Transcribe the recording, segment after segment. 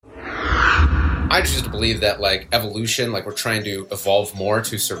I choose to believe that like evolution, like we're trying to evolve more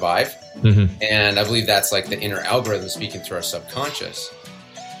to survive. And I believe that's like the inner algorithm speaking through our subconscious.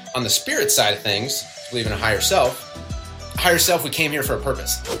 On the spirit side of things, believe in a higher self. Higher self, we came here for a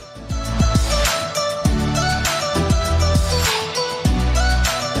purpose.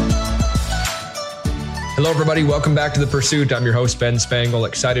 Hello, everybody. Welcome back to The Pursuit. I'm your host, Ben Spangle.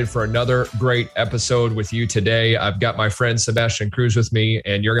 Excited for another great episode with you today. I've got my friend Sebastian Cruze with me,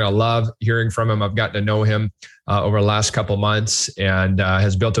 and you're going to love hearing from him. I've gotten to know him over the last couple months and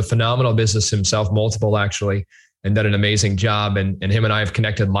has built a phenomenal business himself, multiple actually, and done an amazing job. And him and I have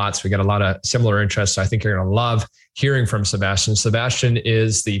connected lots. We got a lot of similar interests. So I think you're going to love hearing from Sebastian. Sebastian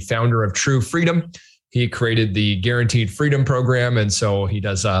is the founder of True Freedom. He created the Guaranteed Freedom Program. And so he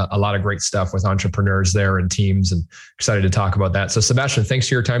does a lot of great stuff with entrepreneurs there and teams, and excited to talk about that. So Sebastian, thanks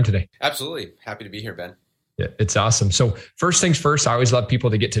for your time today. Absolutely. Happy to be here, Ben. Yeah, it's awesome. So first things first, I always love people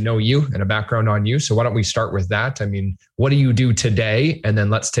to get to know you and a background on you. So why don't we start with that? I mean, what do you do today? And then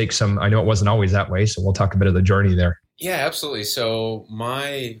let's take some, I know it wasn't always that way, so we'll talk a bit of the journey there. Yeah, absolutely. So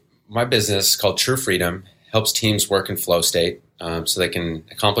my business called True Freedom helps teams work in flow state so they can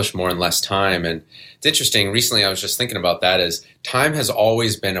accomplish more in less time. And it's interesting. Recently, I was just thinking about that as time has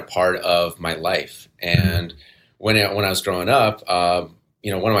always been a part of my life. And when I was growing up, one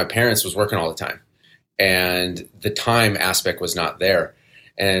of my parents was working all the time, and the time aspect was not there.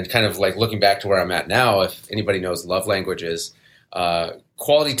 And kind of like looking back to where I'm at now, if anybody knows love languages,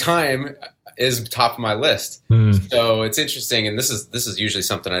 quality time is top of my list. So it's interesting. And this is usually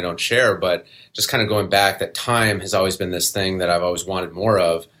something I don't share, but just kind of going back, that time has always been this thing that I've always wanted more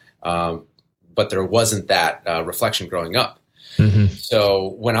of. But there wasn't that reflection growing up.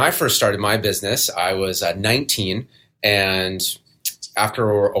 So when I first started my business, I was 19, and after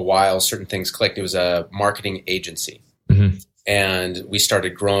a while, certain things clicked. It was a marketing agency, and we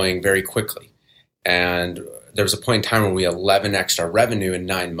started growing very quickly. And there was a point in time where we 11x'd our revenue in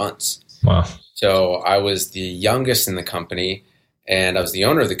 9 months. Wow. So I was the youngest in the company, and I was the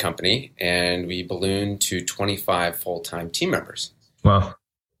owner of the company, and we ballooned to 25 full-time team members. Wow.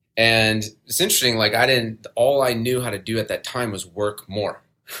 And it's interesting, like all I knew how to do at that time was work more,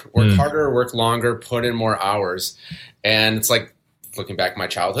 work harder, work longer, put in more hours. And it's like, looking back at my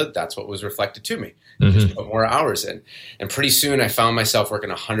childhood, that's what was reflected to me. Just put more hours in. And pretty soon I found myself working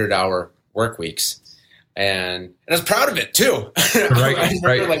 100-hour work weeks. And I was proud of it too. I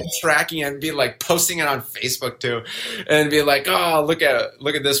remember like tracking it and be like posting it on Facebook too, and be like, "Oh, look at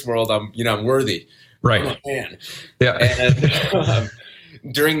this world. I'm worthy. Right. I'm a man." Yeah.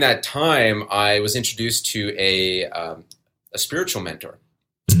 And during that time, I was introduced to a spiritual mentor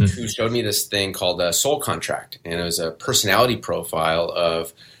who showed me this thing called a soul contract, and it was a personality profile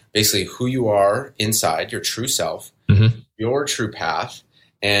of basically who you are inside, your true self, your true path,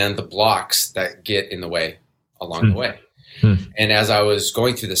 and the blocks that get in the way along the way. And as I was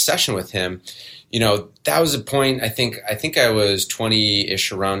going through the session with him, that was a point, I think I was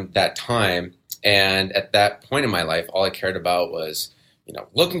 20-ish around that time. And at that point in my life, all I cared about was,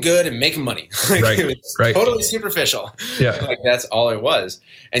 looking good and making money. It was totally superficial. Yeah. Like that's all it was.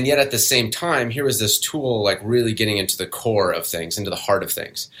 And yet at the same time, here was this tool, like really getting into the core of things, into the heart of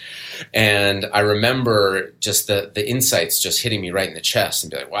things. And I remember just the insights just hitting me right in the chest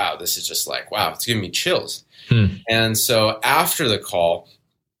and be like, wow, this is just like, wow, it's giving me chills. And so after the call,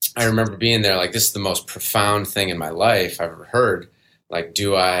 I remember being there like, this is the most profound thing in my life I've ever heard. Like,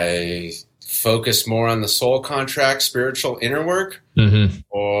 do I focus more on the soul contract, spiritual inner work,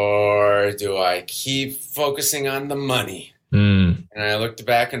 or do I keep focusing on the money? And I looked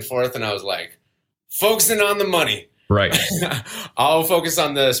back and forth, and I was like, focusing on the money. Right. I'll focus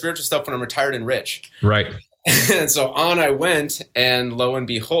on the spiritual stuff when I'm retired and rich. Right. And so on I went, and lo and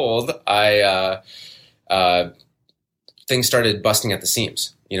behold, things started busting at the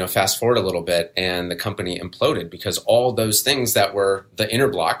seams. Fast forward a little bit, and the company imploded because all those things that were the inner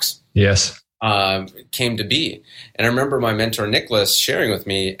blocks, came to be. And I remember my mentor, Nicholas, sharing with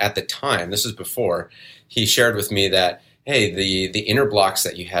me at the time, this was before, he shared with me that, hey, the inner blocks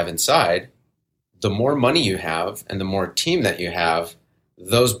that you have inside, the more money you have and the more team that you have,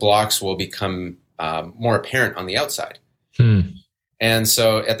 those blocks will become more apparent on the outside. And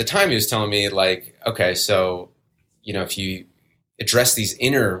so at the time he was telling me like, okay, so, if you address these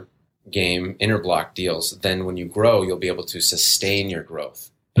inner block deals, then when you grow, you'll be able to sustain your growth.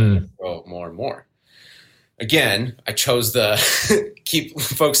 Grow more and more. Again, I chose the keep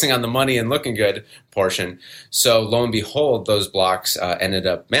focusing on the money and looking good portion. So lo and behold, those blocks ended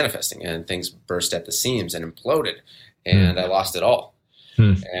up manifesting, and things burst at the seams and imploded, and I lost it all.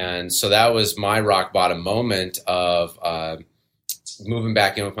 And so that was my rock bottom moment of moving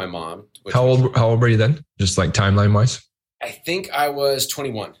back in with my mom. How old were you then? Just like timeline wise? I think I was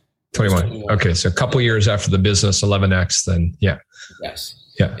 21. 21. Okay. So a couple years after the business 11X, then yeah. Yes.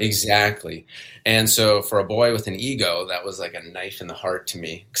 Yeah. Exactly. And so for a boy with an ego, that was like a knife in the heart to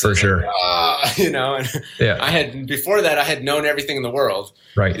me. For sure. And before that, I had known everything in the world.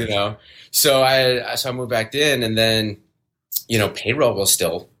 Right. So I moved back in, and then, payroll was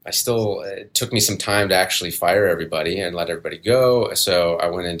it took me some time to actually fire everybody and let everybody go. So I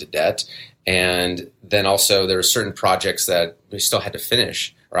went into debt. And then also there were certain projects that we still had to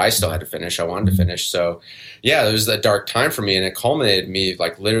finish, or I still had to finish. I wanted to finish. So yeah, it was a dark time for me, and it culminated me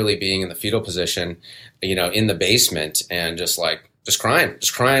like literally being in the fetal position, in the basement, and just crying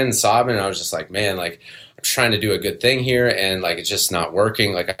and sobbing. And I was just like, man, like I'm trying to do a good thing here, and like it's just not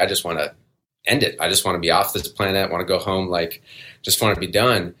working. Like I just want to end it. I just want to be off this planet. I want to go home. Like just want to be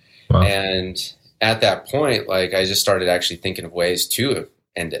done. Wow. And at that point, like I just started actually thinking of ways to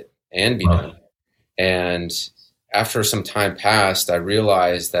end it and be done. And after some time passed, I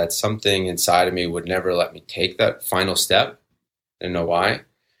realized that something inside of me would never let me take that final step. I didn't know why,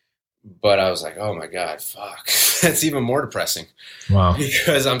 but I was like, oh my God, fuck. That's even more depressing. Wow.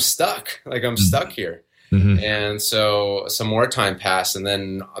 Because I'm stuck. Like I'm stuck here. Mm-hmm. And so some more time passed, and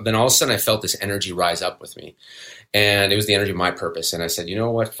then all of a sudden I felt this energy rise up with me. And it was the energy of my purpose. And I said, you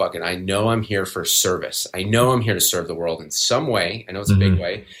know what? Fuck it. I know I'm here for service. I know I'm here to serve the world in some way. I know it's a big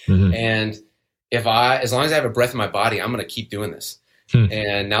way. Mm-hmm. And as long as I have a breath in my body, I'm going to keep doing this.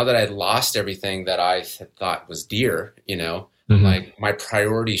 And now that I'd lost everything that I thought was dear, like my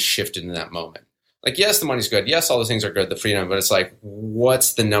priorities shifted in that moment. Like, yes, the money's good. Yes, all those things are good, the freedom, but it's like,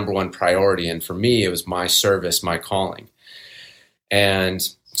 what's the number one priority? And for me, it was my service, my calling. And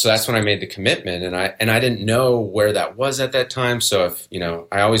so that's when I made the commitment, and I didn't know where that was at that time. So if,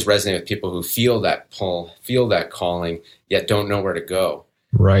 I always resonate with people who feel that pull, feel that calling, yet don't know where to go.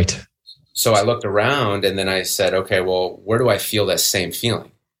 Right. So I looked around, and then I said, okay, well, where do I feel that same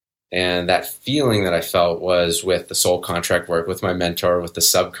feeling? And that feeling that I felt was with the soul contract work, with my mentor, with the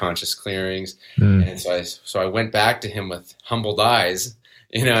subconscious clearings. And so I went back to him with humbled eyes.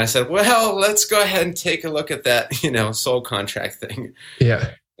 I said, well, let's go ahead and take a look at that, soul contract thing.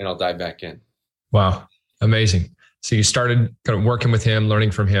 Yeah. And I'll dive back in. Wow. Amazing. So you started kind of working with him,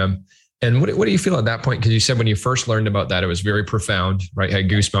 learning from him. And what do you feel at that point? Because you said when you first learned about that, it was very profound, right? Had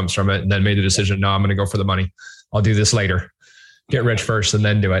goosebumps from it, and then made the decision, no, I'm going to go for the money. I'll do this later. Get rich first and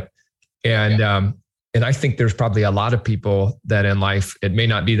then do it. And I think there's probably a lot of people that in life, it may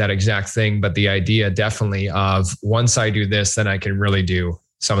not be that exact thing, but the idea definitely of once I do this, then I can really do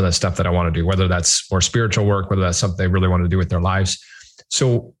some of the stuff that I want to do, whether that's more spiritual work, whether that's something they really want to do with their lives.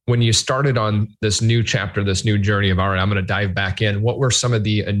 So when you started on this new chapter, this new journey of, all right, I'm going to dive back in, what were some of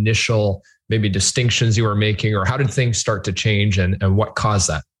the initial maybe distinctions you were making, or how did things start to change, and what caused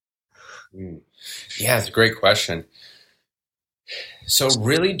that? Yeah, it's a great question. So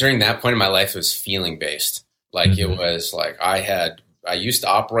really during that point in my life, it was feeling based. Like it was like I used to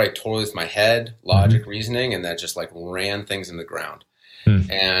operate totally with my head, logic, reasoning, and that just like ran things in the ground.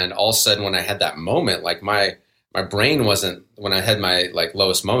 And all of a sudden when I had that moment, like my brain wasn't, when I had my like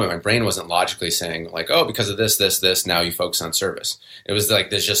lowest moment, my brain wasn't logically saying like, oh, because of this, now you focus on service. It was like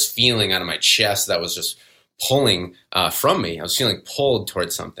there's just feeling out of my chest that was just pulling from me. I was feeling pulled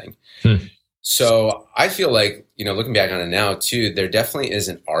towards something. So I feel like, looking back on it now too, there definitely is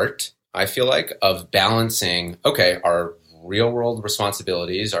an art, I feel like, of balancing, okay, our real world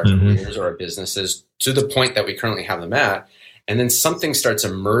responsibilities, our careers or our businesses to the point that we currently have them at. And then something starts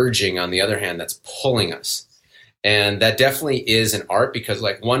emerging on the other hand that's pulling us. And that definitely is an art, because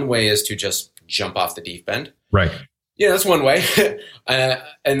like one way is to just jump off the deep end. Right. That's one way.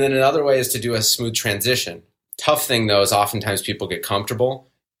 And then another way is to do a smooth transition. Tough thing though is oftentimes people get comfortable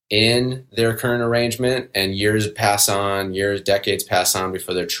in their current arrangement, and decades pass on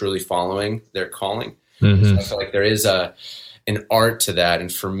before they're truly following their calling. So I feel like there is an art to that.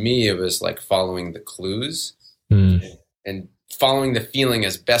 And for me, it was like following the clues and following the feeling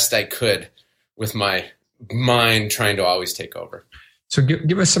as best I could with my mind trying to always take over. So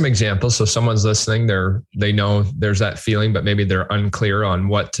give us some examples. So someone's listening, they know there's that feeling, but maybe they're unclear on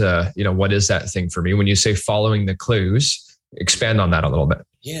what is that thing for me? When you say following the clues, expand on that a little bit.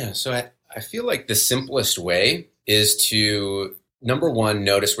 Yeah. So I feel like the simplest way is to, number one,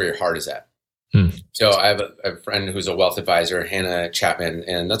 notice where your heart is at. So I have a friend who's a wealth advisor, Hannah Chapman,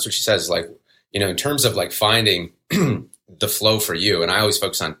 and that's what she says, like, in terms of like finding the flow for you. And I always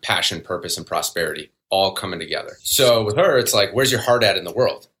focus on passion, purpose, and prosperity all coming together. So with her, it's like, where's your heart at in the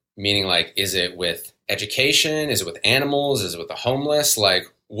world? Meaning like, is it with education? Is it with animals? Is it with the homeless? Like,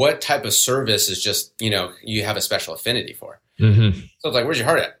 what type of service is just, you have a special affinity for. So it's like, where's your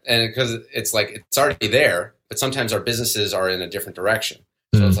heart at? And because it's like, it's already there, but sometimes our businesses are in a different direction.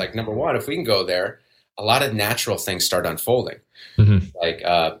 So it's like, number one, if we can go there, a lot of natural things start unfolding. Like,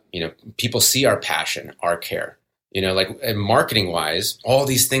 people see our passion, our care, like marketing wise, all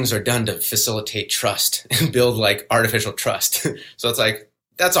these things are done to facilitate trust and build like artificial trust. So it's like,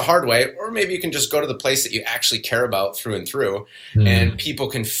 that's a hard way. Or maybe you can just go to the place that you actually care about through and through, and people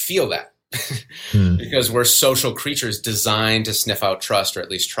can feel that because we're social creatures designed to sniff out trust, or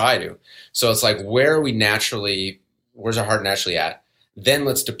at least try to. So it's like, where's our heart naturally at? Then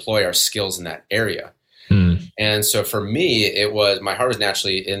let's deploy our skills in that area. And so for me, my heart was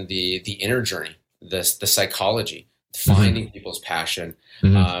naturally in the inner journey, the psychology, finding people's passion.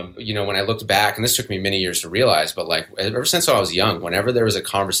 When I looked back, and this took me many years to realize, but like ever since I was young, whenever there was a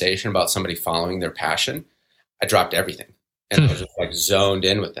conversation about somebody following their passion, I dropped everything and I was just like zoned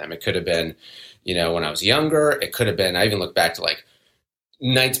in with them. It could have been, when I was younger, it could have been, I even look back to like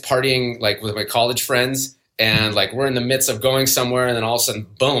nights partying, like with my college friends, and like we're in the midst of going somewhere, and then all of a sudden,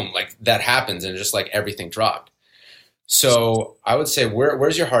 boom, like that happens, and just like everything dropped. So I would say,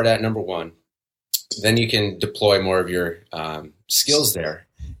 where's your heart at? Number one. Then you can deploy more of your skills there.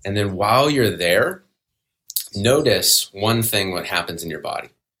 And then while you're there, notice one thing, what happens in your body.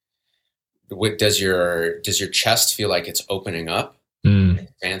 Does your chest feel like it's opening up,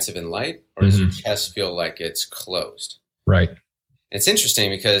 expansive and light, or does your chest feel like it's closed? Right. It's interesting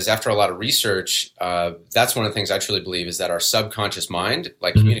because after a lot of research, that's one of the things I truly believe is that our subconscious mind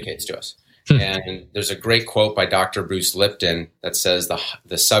like communicates to us. And there's a great quote by Dr. Bruce Lipton that says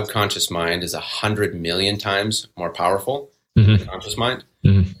the subconscious mind is 100 million times more powerful than the conscious mind.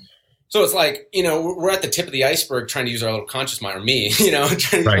 So it's like, we're at the tip of the iceberg trying to use our little conscious mind, or me, trying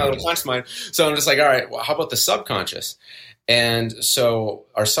to use my little conscious mind. So I'm just like, all right, well, how about the subconscious? And so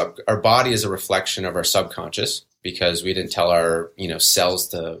our body is a reflection of our subconscious, because we didn't tell our, cells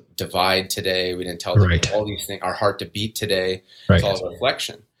to divide today. We didn't tell all these things, our heart to beat today. It's all a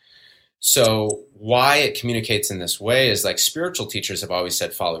reflection. So why it communicates in this way is like spiritual teachers have always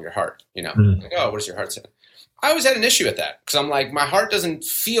said, follow your heart, like, oh, what does your heart say? I always had an issue with that because I'm like, my heart doesn't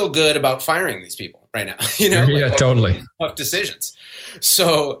feel good about firing these people right now, Totally. Tough decisions.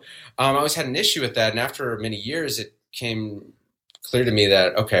 So I always had an issue with that. And after many years, it came clear to me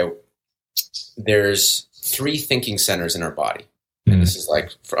that, okay, there's 3 thinking centers in our body. And this is like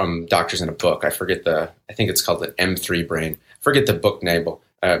from doctors in a book. I think it's called the M3 brain. Forget the book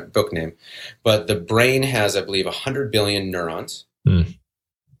name, but the brain has, I believe, 100 billion neurons.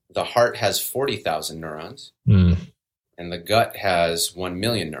 The heart has 40,000 neurons, and the gut has 1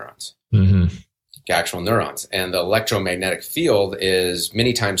 million neurons, actual neurons. And the electromagnetic field is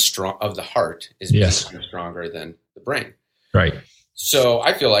many times of the heart is many times stronger than the brain. Right. So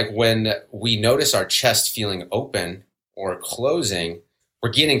I feel like when we notice our chest feeling open or closing, we're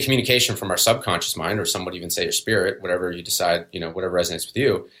getting communication from our subconscious mind, or some would even say your spirit, whatever you decide, whatever resonates with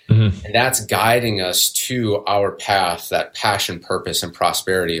you. And that's guiding us to our path, that passion, purpose, and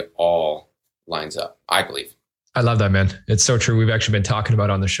prosperity all lines up, I believe. I love that, man. It's so true. We've actually been talking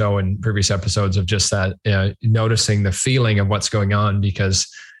about on the show in previous episodes of just that, noticing the feeling of what's going on,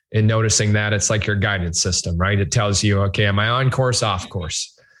 because in noticing that, it's like your guidance system, right? It tells you, okay, am I on course, off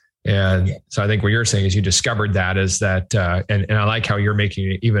course? And so I think what you're saying is you discovered that is that, and I like how you're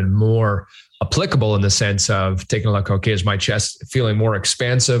making it even more applicable in the sense of taking a look, okay, is my chest feeling more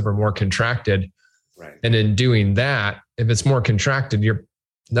expansive or more contracted? Right. And in doing that, if it's more contracted,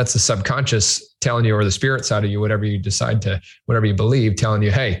 that's the subconscious telling you, or the spirit side of you, whatever you believe, telling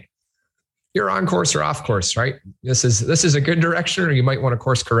you, hey, you're on course or off course, right? This is a good direction, or you might want to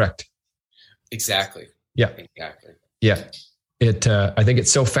course correct. Exactly. Yeah. Exactly. Yeah. I think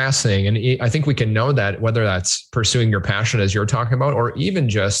it's so fascinating. And I think we can know that whether that's pursuing your passion as you're talking about, or even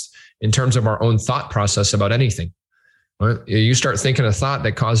just in terms of our own thought process about anything. You start thinking a thought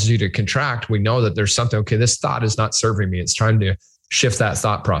that causes you to contract. We know that there's something, okay, this thought is not serving me. It's trying to shift that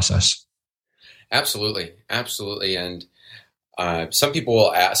thought process. Absolutely. Absolutely. And some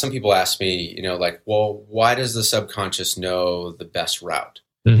people ask me, like, well, why does the subconscious know the best route?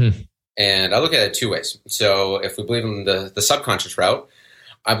 And I look at it 2 ways. So if we believe in the subconscious route,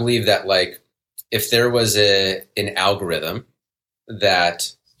 I believe that like if there was an algorithm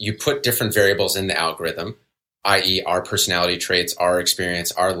that you put different variables in the algorithm, i.e. our personality traits, our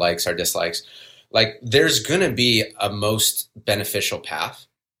experience, our likes, our dislikes, like there's going to be a most beneficial path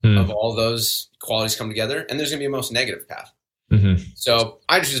of all those qualities come together, and there's going to be a most negative path. So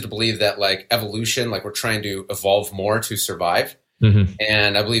I choose to believe that like evolution, like we're trying to evolve more to survive. Mm-hmm.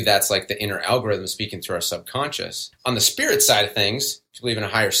 And I believe that's like the inner algorithm speaking through our subconscious. On the spirit side of things, if you believe in a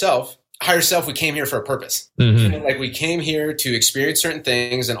higher self, we came here for a purpose. Mm-hmm. Like we came here to experience certain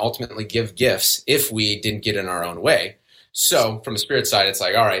things and ultimately give gifts if we didn't get in our own way. So from the spirit side, it's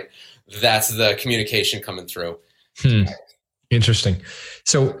like, all right, that's the communication coming through. Interesting.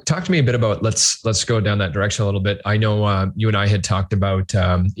 So talk to me a bit about, let's go down that direction a little bit. I know you and I had talked about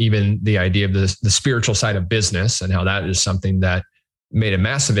even the idea of the spiritual side of business and how that is something that made a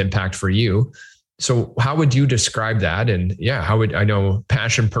massive impact for you. So how would you describe that? And I know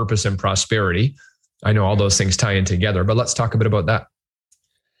passion, purpose, and prosperity. I know all those things tie in together, but let's talk a bit about that.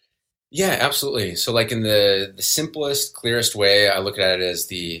 Yeah, absolutely. So like in the simplest, clearest way, I look at it as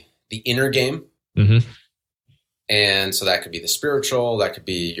the inner game. Mm-hmm. And so that could be the spiritual, that could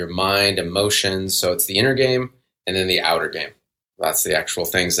be your mind, emotions. So it's the inner game and then the outer game. That's the actual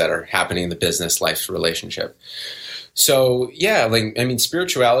things that are happening in the business, life, relationship. So yeah, like, I mean,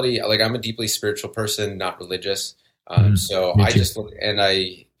 spirituality, like I'm a deeply spiritual person, not religious. So I just look and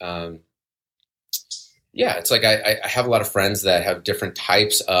it's like I have a lot of friends that have different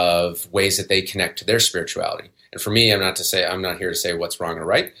types of ways that they connect to their spirituality. And for me, I'm not here to say what's wrong or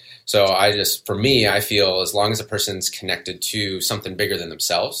right. So I feel as long as a person's connected to something bigger than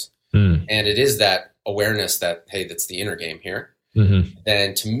themselves, and it is that awareness that, hey, that's the inner game here,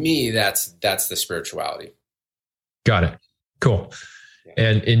 then to me, that's the spirituality. Got it. Cool. Yeah.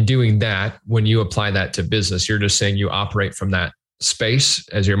 And in doing that, when you apply that to business, you're just saying you operate from that space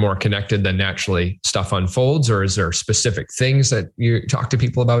as you're more connected, then naturally stuff unfolds, or is there specific things that you talk to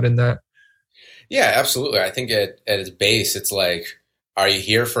people about in that? Yeah, absolutely. I think at its base, it's like, are you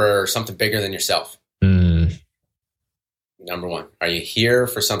here for something bigger than yourself? Number one, are you here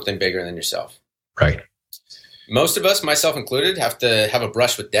for something bigger than yourself? Right. Most of us, myself included, have to have a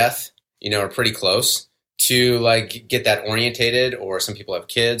brush with death, or pretty close to like get that orientated, or some people have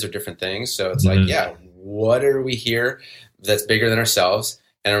kids or different things. So it's like, what are we here that's bigger than ourselves?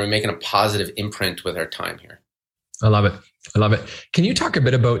 And are we making a positive imprint with our time here? I love it. Can you talk a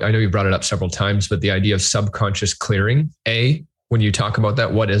bit about, I know you brought it up several times, but the idea of subconscious clearing? A, when you talk about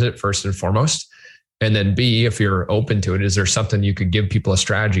that, what is it first and foremost? And then B, if you're open to it, is there something you could give people a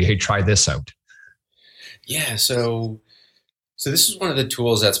strategy? Hey, try this out. Yeah. So this is one of the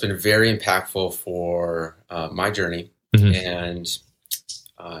tools that's been very impactful for my journey. And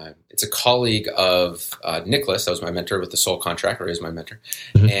it's a colleague of Nicholas, that was my mentor with the Soul Contract, or is my mentor.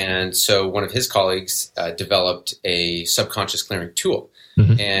 And so one of his colleagues developed a subconscious clearing tool.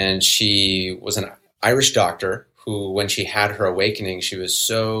 And she was an Irish doctor who, when she had her awakening, she was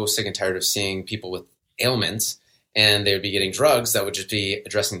so sick and tired of seeing people with ailments, and they would be getting drugs that would just be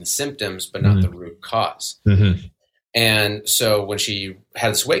addressing the symptoms, but not the root cause. And so when she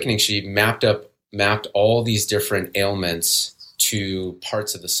had this awakening, she mapped all these different ailments to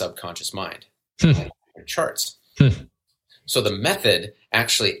parts of the subconscious mind, charts. So the method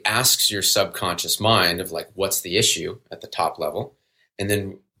actually asks your subconscious mind of like, what's the issue at the top level? And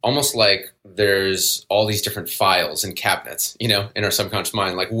then almost like there's all these different files and cabinets, in our subconscious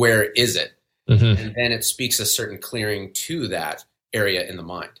mind, like, where is it? And then it speaks a certain clearing to that area in the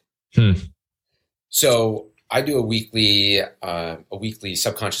mind. So I do a weekly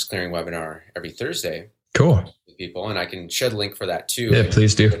subconscious clearing webinar every Thursday. Cool. With people, and I can share the link for that too. Yeah,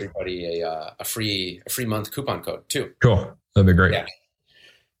 please do. Everybody a free month coupon code too. Cool. That'd be great. Yeah.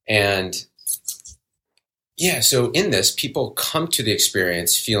 And so in this, people come to the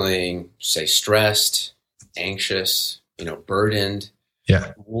experience feeling, say, stressed, anxious, burdened.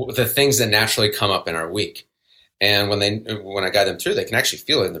 Yeah. The things that naturally come up in our week. And when I guide them through, they can actually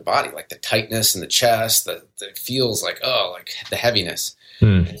feel it in their body, like the tightness in the chest, that feels like the heaviness.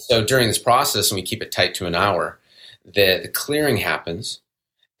 So during this process, and we keep it tight to an hour, the clearing happens,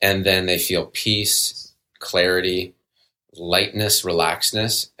 and then they feel peace, clarity, lightness,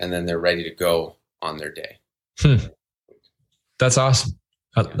 relaxedness, and then they're ready to go on their day. That's awesome.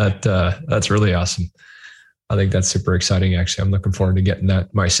 That's really awesome. I think that's super exciting. Actually, I'm looking forward to getting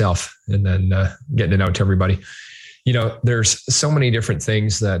that myself, and then getting it out to everybody. There's so many different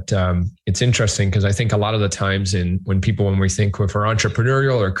things that it's interesting, because I think a lot of the times when we think if we're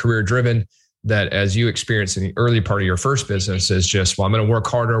entrepreneurial or career driven, that as you experience in the early part of your first business is just, well, I'm going to work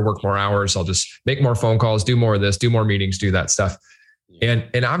harder, work more hours. I'll just make more phone calls, do more of this, do more meetings, do that stuff.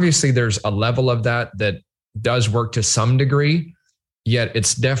 And obviously there's a level of that does work to some degree, yet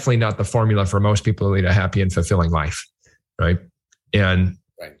it's definitely not the formula for most people to lead a happy and fulfilling life. Right. And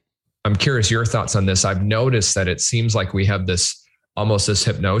I'm curious your thoughts on this. I've noticed that it seems like we have almost this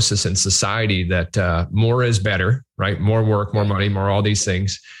hypnosis in society that more is better, right? More work, more money, more all these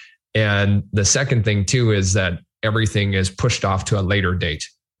things. And the second thing too is that everything is pushed off to a later date.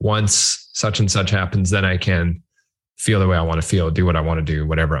 Once such and such happens, then I can feel the way I want to feel, do what I want to do,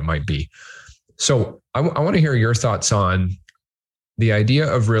 whatever it might be. So I want to hear your thoughts on the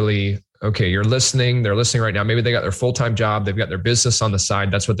idea of really, okay, they're listening right now. Maybe they got their full-time job. They've got their business on the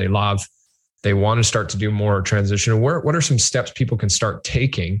side. That's what they love. They want to start to do more transition. What are some steps people can start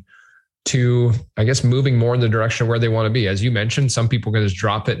taking to, I guess, moving more in the direction of where they want to be? As you mentioned, some people can just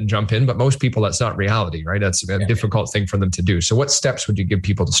drop it and jump in, but most people, that's not reality, right? That's a difficult thing for them to do. So what steps would you give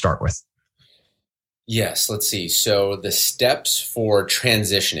people to start with? Yes, let's see. So the steps for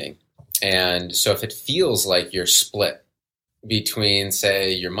transitioning. And so if it feels like you're split between,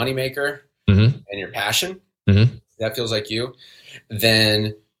 say, your moneymaker and your passion, that feels like you,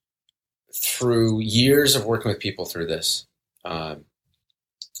 then through years of working with people through this,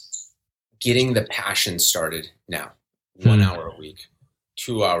 getting the passion started now, 1 hour a week,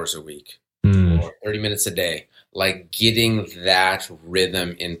 2 hours a week, or 30 minutes a day, like getting that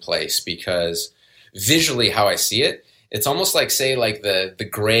rhythm in place. Because visually how I see it, it's almost like, say, like the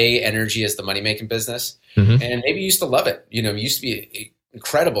gray energy is the money-making business. And maybe you used to love it. You used to be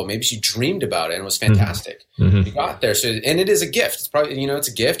incredible. Maybe you dreamed about it and it was fantastic. You got there. So, and it is a gift. It's probably, it's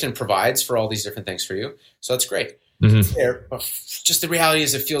a gift and provides for all these different things for you. So that's great. There, but just the reality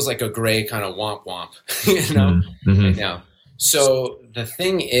is it feels like a gray kind of womp womp, right now. So the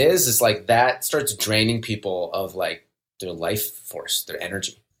thing is like that starts draining people of like their life force, their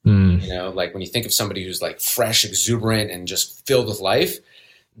energy. Like when you think of somebody who's like fresh, exuberant, and just filled with life,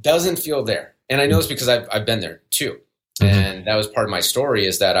 doesn't feel there. And I know this because I've been there too. And that was part of my story,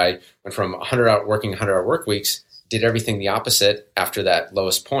 is that I went from 100-hour work weeks, did everything the opposite after that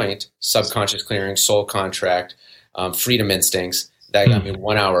lowest point, subconscious clearing, soul contract, freedom instincts. That got me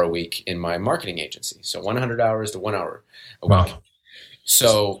 1 hour a week in my marketing agency. So 100 hours to 1 hour a week. Wow.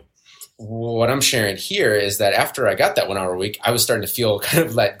 So what I'm sharing here is that after I got that 1 hour a week, I was starting to feel kind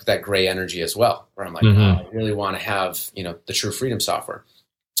of like that gray energy as well, where I'm like, I really want to have, the True Freedom software.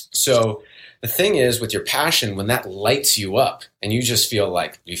 So the thing is with your passion, when that lights you up and you just feel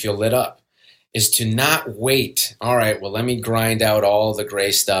like you feel lit up, is to not wait. All right, well, let me grind out all the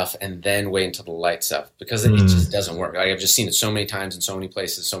gray stuff and then wait until the lights up, because it just doesn't work. Like, I've just seen it so many times in so many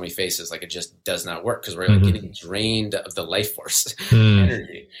places, so many faces. Like, it just does not work because we're like getting drained of the life force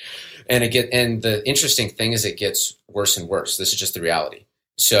energy. And the interesting thing is it gets worse and worse. This is just the reality.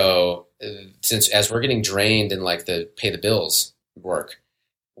 So as we're getting drained in like the pay the bills work,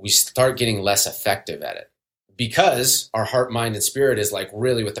 we start getting less effective at it because our heart, mind, and spirit is like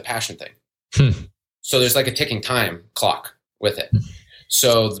really with the passion thing. So there's like a ticking time clock with it.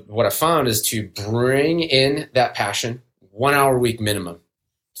 So what I found is to bring in that passion, 1 hour a week minimum,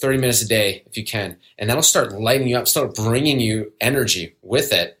 30 minutes a day if you can, and that'll start lighting you up, start bringing you energy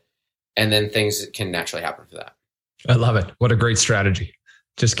with it. And then things can naturally happen for that. I love it. What a great strategy.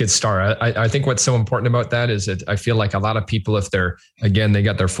 Just get started. I think what's so important about that is that I feel like a lot of people, if they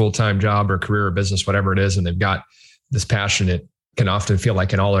got their full-time job or career or business, whatever it is, and they've got this passion, it can often feel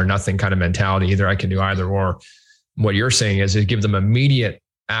like an all or nothing kind of mentality. Either I can do either or. What you're saying is it give them immediate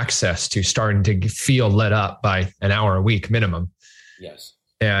access to starting to feel lit up by an hour a week minimum. Yes.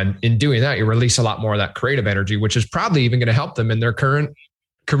 And in doing that, you release a lot more of that creative energy, which is probably even going to help them in their current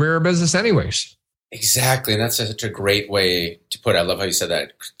career or business anyways. Exactly. And that's such a great way to put it. I love how you said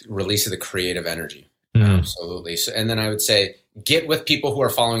that, release of the creative energy. Absolutely. So, and then I would say, get with people who are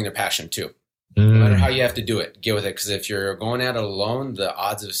following their passion too. No matter how you have to do it, get with it. Because if you're going at it alone, the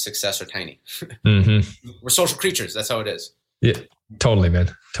odds of success are tiny. We're social creatures. That's how it is. Yeah, totally,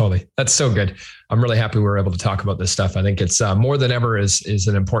 man. Totally. That's so good. I'm really happy we were able to talk about this stuff. I think it's more than ever is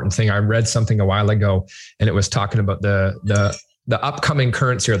an important thing. I read something a while ago and it was talking about the upcoming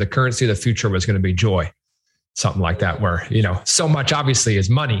currency, or the currency of the future, was going to be joy. Something like that, where, so much obviously is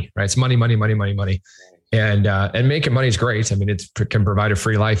money, right? It's money. And making money is great. I mean, it can provide a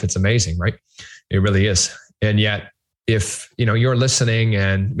free life. It's amazing, right? It really is. And yet, if you're listening,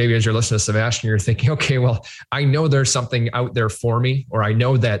 and maybe as you're listening to Sebastian, you're thinking, okay, well, I know there's something out there for me, or I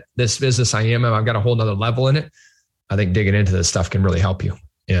know that this business I've got a whole nother level in it. I think digging into this stuff can really help you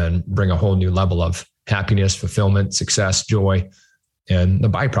and bring a whole new level of happiness, fulfillment, success, joy. And the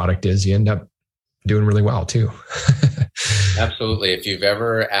byproduct is you end up doing really well too. Absolutely. If you've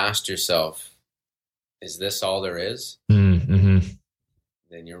ever asked yourself, is this all there is? Then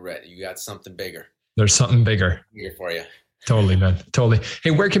you're ready. You got something bigger. There's something bigger here for you. Totally, man. Totally.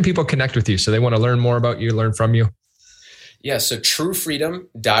 Hey, where can people connect with you? So they want to learn more about you, learn from you? Yeah. So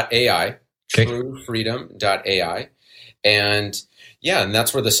truefreedom.ai, truefreedom.ai. And yeah, and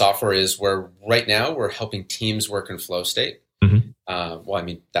that's where the software is, where right now we're helping teams work in flow state. Well, I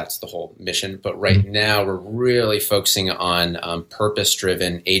mean, that's the whole mission. But right now, we're really focusing on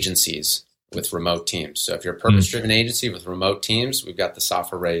purpose-driven agencies with remote teams. So if you're a purpose-driven agency with remote teams, we've got the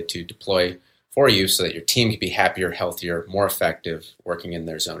software ready to deploy for you so that your team can be happier, healthier, more effective, working in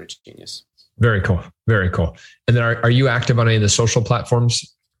their zone of genius. Very cool. Very cool. And then are you active on any of the social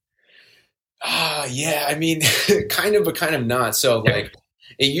platforms? Yeah, I mean, kind of, but kind of not. So like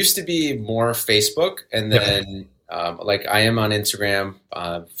it used to be more Facebook, and then like I am on Instagram.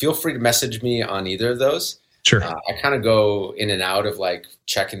 Feel free to message me on either of those. Sure. I kind of go in and out of like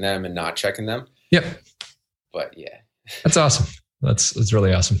checking them and not checking them. Yep. But yeah. That's awesome. That's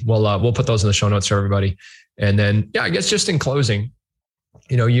really awesome. Well, we'll put those in the show notes for everybody. And then, I guess just in closing,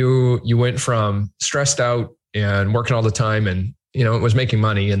 you went from stressed out and working all the time and, it was making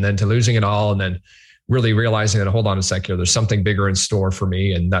money, and then to losing it all, and then really realizing that, hold on a second, there's something bigger in store for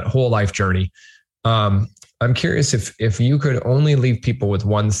me, and that whole life journey. I'm curious if you could only leave people with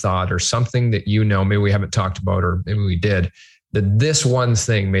one thought or something that, maybe we haven't talked about, or maybe we did, that this one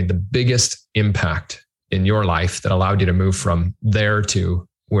thing made the biggest impact in your life that allowed you to move from there to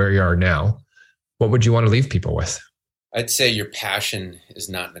where you are now. What would you want to leave people with? I'd say your passion is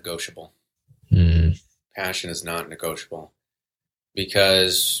not negotiable. Passion is not negotiable.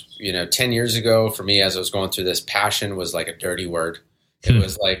 Because, 10 years ago for me, as I was going through this, passion was like a dirty word. It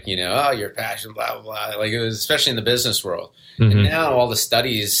was like, oh, your passion, blah, blah, blah. Like it was, especially in the business world. And now all the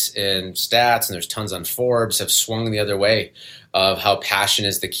studies and stats, and there's tons on Forbes, have swung the other way of how passion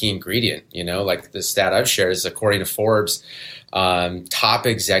is the key ingredient. Like the stat I've shared is, according to Forbes, top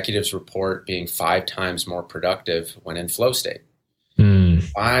executives report being 5 times more productive when in flow state.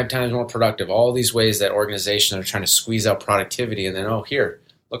 5 times more productive. All these ways that organizations are trying to squeeze out productivity, and then, here,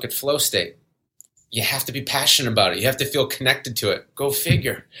 look at flow state. You have to be passionate about it. You have to feel connected to it. Go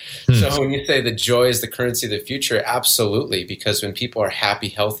figure. So when you say the joy is the currency of the future, absolutely, because when people are happy,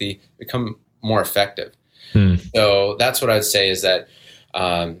 healthy, become more effective. So that's what I'd say, is that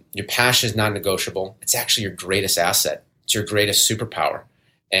your passion is not negotiable. It's actually your greatest asset. It's your greatest superpower.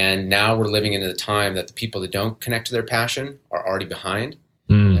 And now we're living in a time that the people that don't connect to their passion are already behind.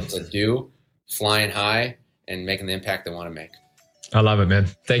 Those that do, flying high and making the impact they want to make. I love it, man.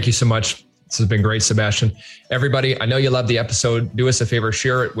 Thank you so much. This has been great, Sebastian. Everybody, I know you loved the episode. Do us a favor,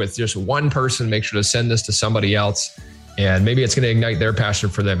 share it with just one person. Make sure to send this to somebody else. And maybe it's going to ignite their passion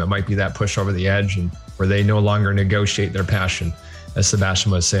for them. It might be that push over the edge, and where they no longer negotiate their passion, as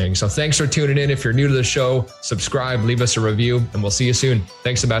Sebastian was saying. So thanks for tuning in. If you're new to the show, subscribe, leave us a review, and we'll see you soon.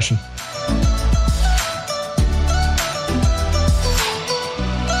 Thanks, Sebastian.